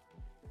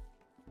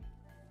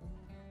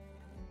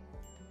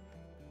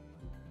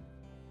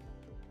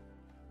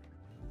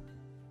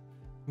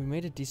 We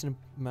made a decent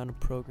amount of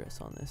progress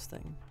on this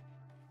thing.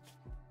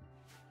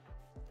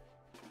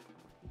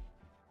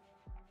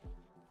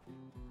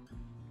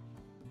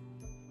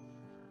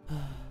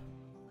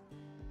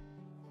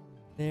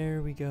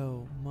 There we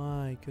go.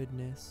 My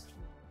goodness.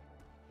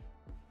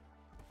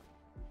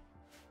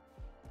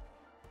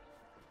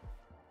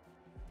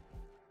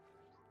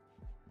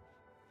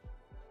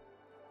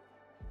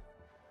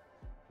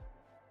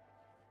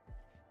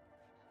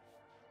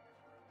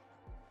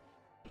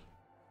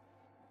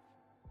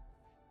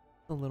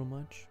 A little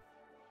much.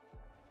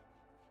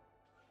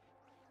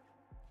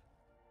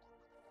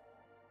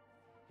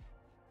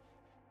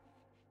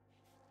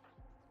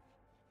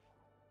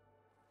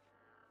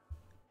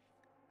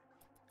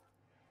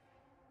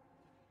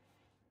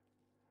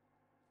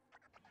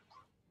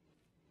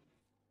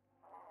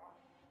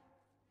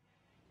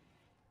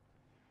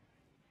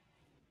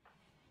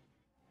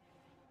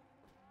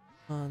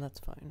 That's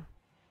fine.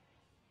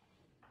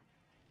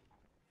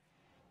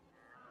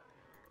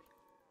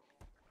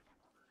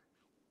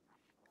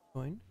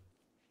 Coin.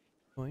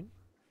 Coin.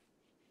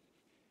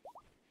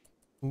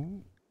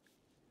 Ooh.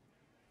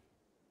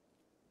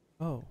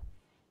 Oh.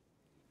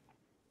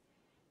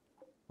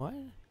 What?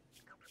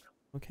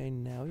 Okay,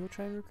 now you'll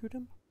try and recruit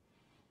him?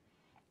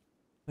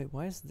 Wait,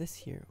 why is this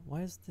here?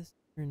 Why is this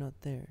here not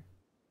there?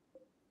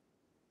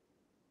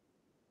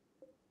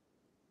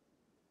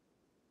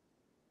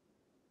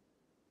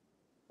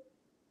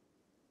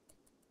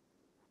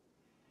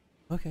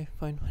 Okay,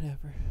 fine,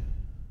 whatever.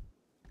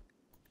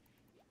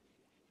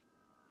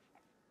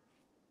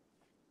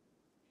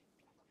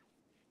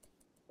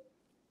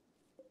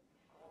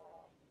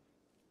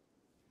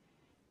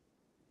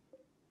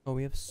 Oh,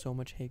 we have so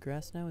much hay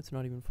grass now, it's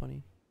not even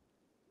funny.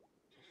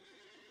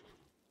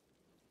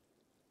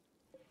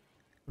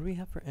 What do we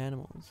have for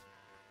animals?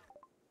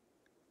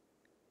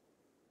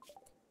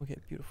 Okay,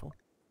 beautiful.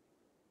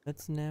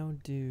 Let's now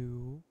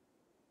do...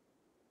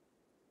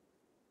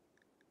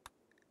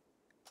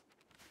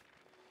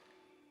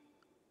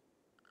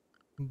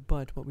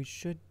 But what we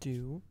should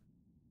do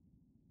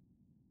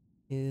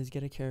is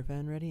get a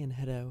caravan ready and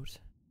head out.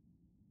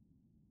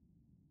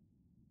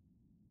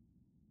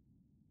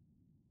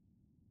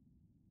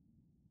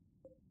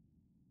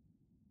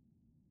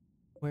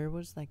 Where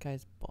was that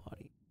guy's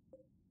body?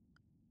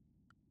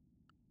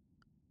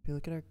 If you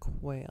look at our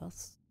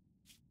quails.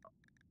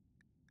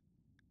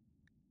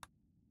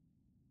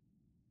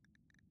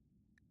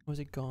 Was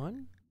it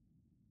gone?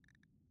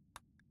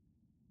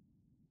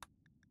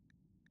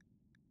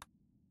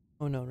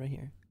 Oh no, right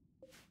here.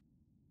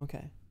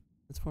 Okay.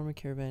 Let's form a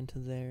caravan to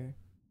there.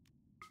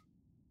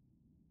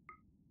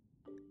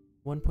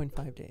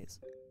 1.5 days.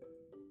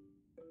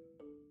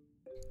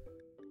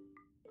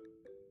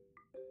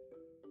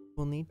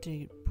 We'll need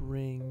to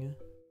bring...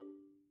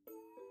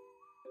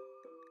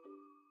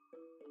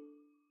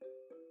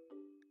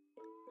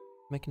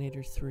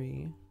 Mechanator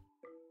 3.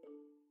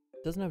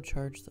 Doesn't have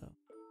charge though.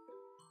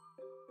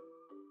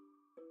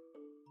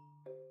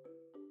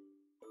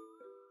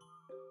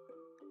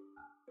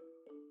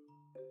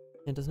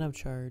 It doesn't have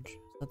charge,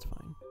 so that's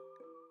fine.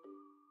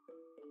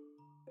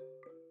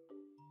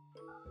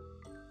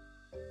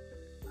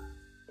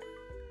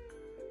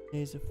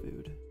 Days of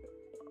food.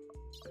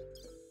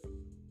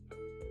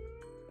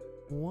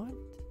 What?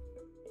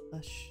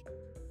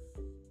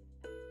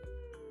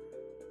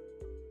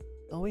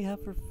 All we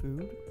have for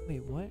food?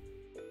 Wait, what?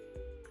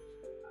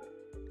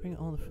 Bring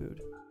all the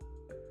food.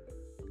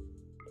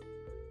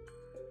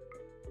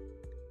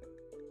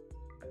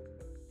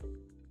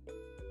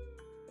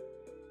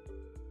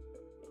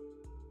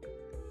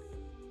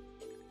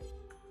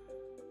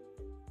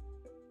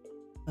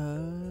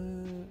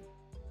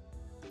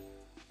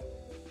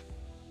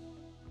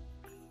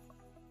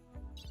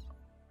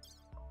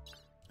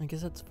 I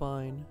guess that's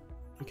fine.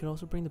 We can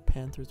also bring the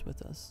panthers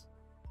with us.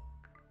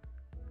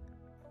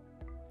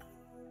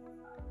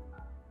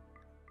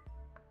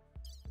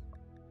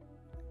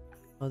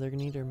 Oh, they're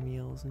gonna eat our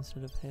meals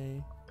instead of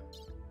hay.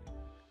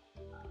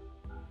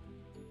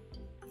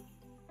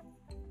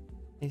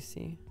 I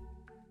see.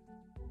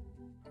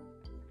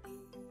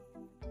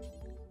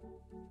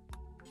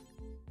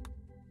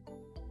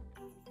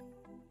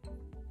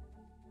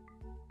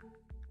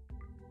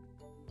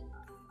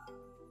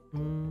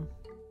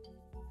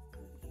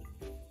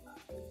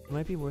 It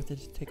might be worth it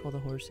to take all the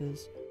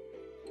horses.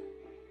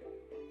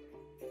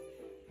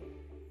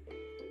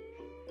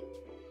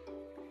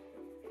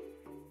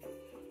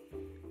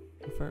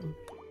 Confirm.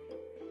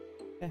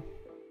 Okay.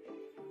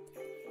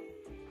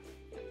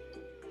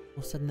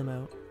 We'll send them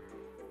out.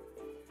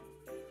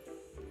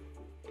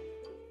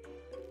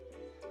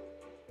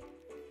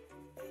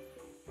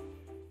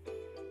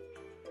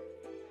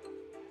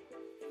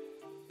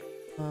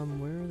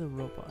 Where are the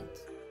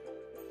robots?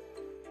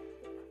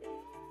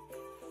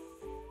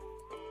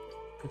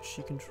 Which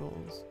she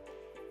controls.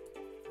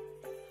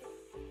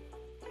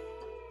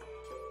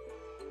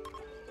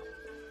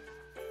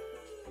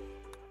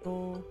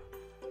 Control.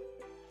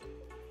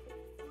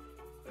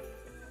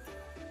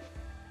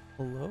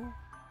 Hello?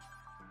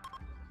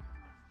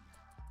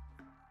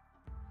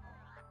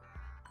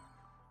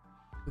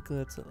 Quickly,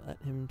 let's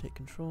let him take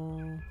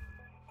control.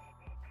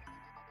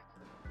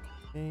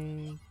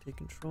 Okay, take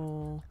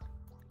control.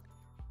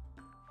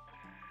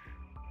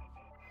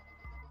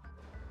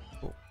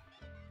 Cool.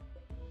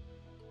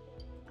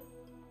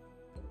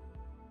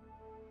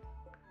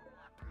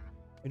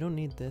 We don't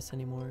need this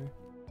anymore.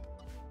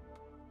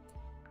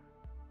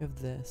 We have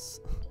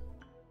this.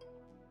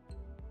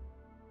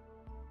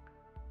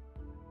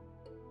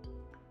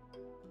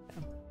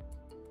 Yeah.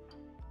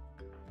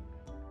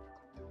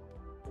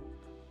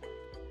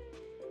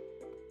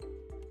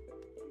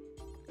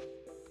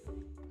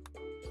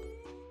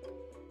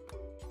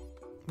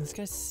 This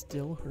guy's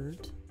still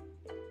hurt.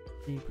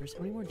 Jeepers. How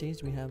many more days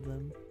do we have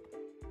them?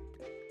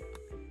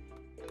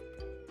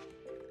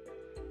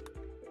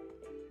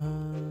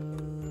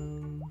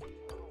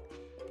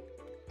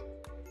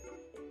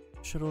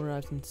 Shuttle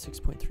arrives in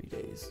 6.3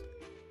 days.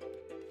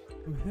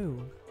 From who?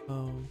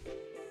 Oh,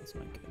 that's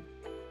not good.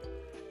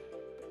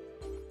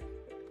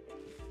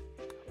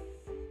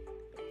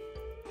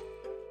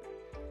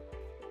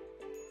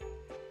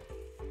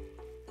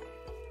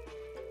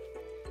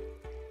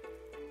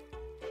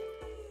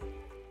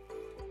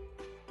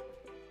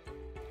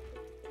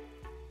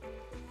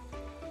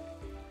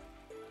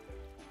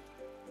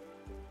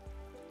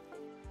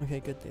 Okay,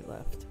 good, they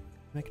left.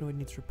 Mechanoid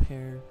needs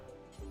repair.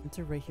 It's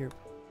right here.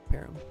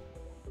 Repair him.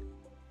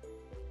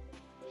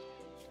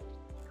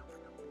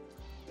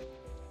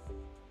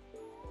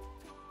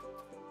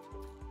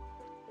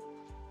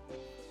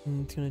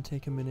 It's gonna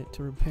take a minute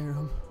to repair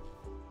them.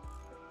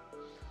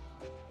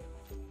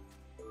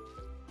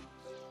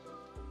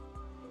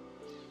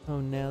 Oh,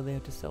 now they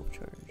have to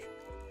self-charge.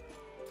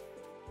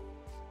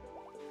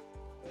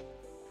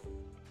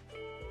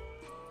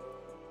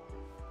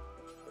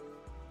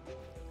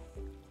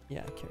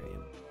 Yeah, carry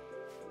him.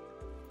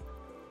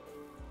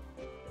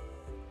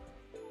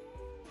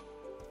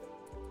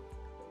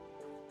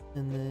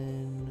 And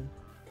then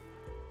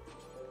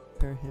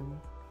repair him.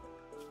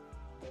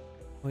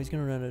 Oh, he's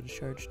gonna run out of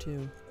charge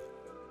too.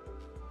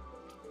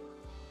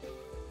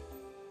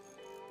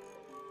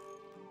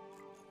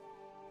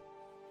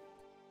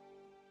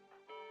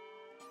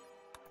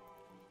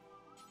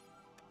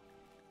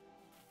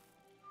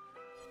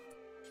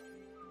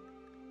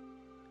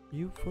 Are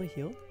you fully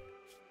healed?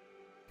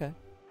 Okay.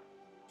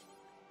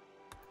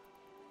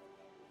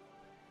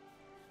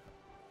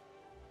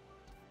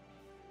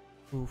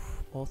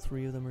 Oof, all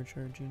three of them are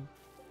charging.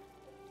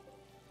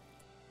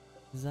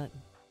 Is that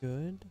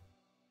good?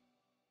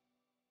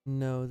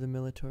 No, the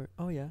military.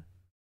 Oh, yeah.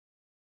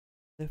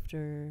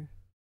 Lifter.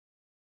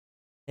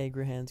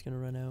 Agrahan's gonna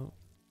run out.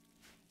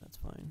 That's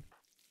fine.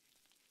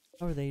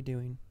 How are they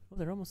doing? Oh,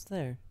 they're almost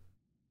there.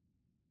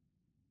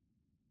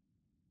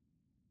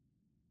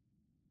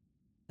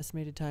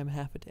 Estimated time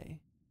half a day.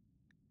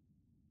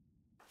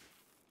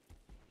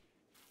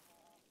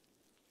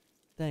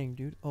 Dang,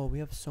 dude. Oh, we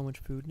have so much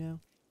food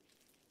now.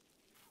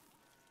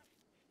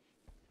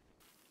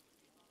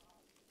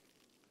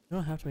 You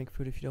don't have to make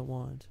food if you don't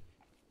want.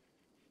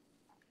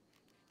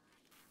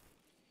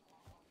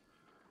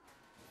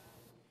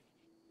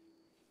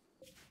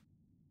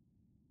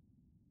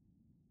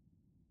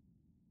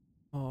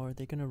 Oh, are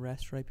they gonna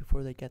rest right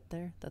before they get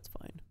there? That's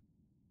fine.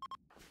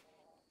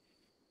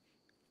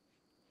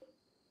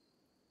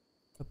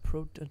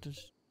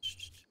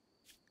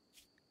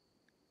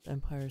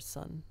 Empire's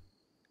son.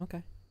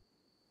 Okay.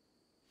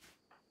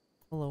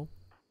 Hello.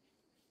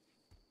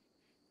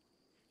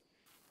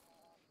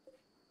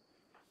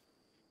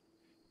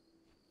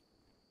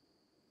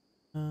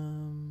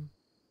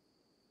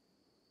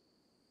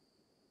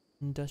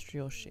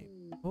 Industrial shape.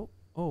 Oh,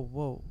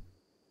 whoa.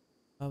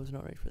 I was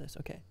not ready for this.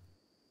 Okay.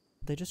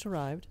 They just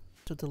arrived,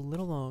 so it's a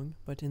little long,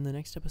 but in the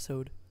next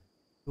episode,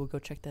 we'll go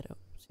check that out.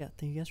 So yeah,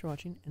 thank you guys for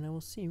watching, and I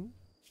will see you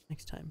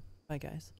next time. Bye, guys.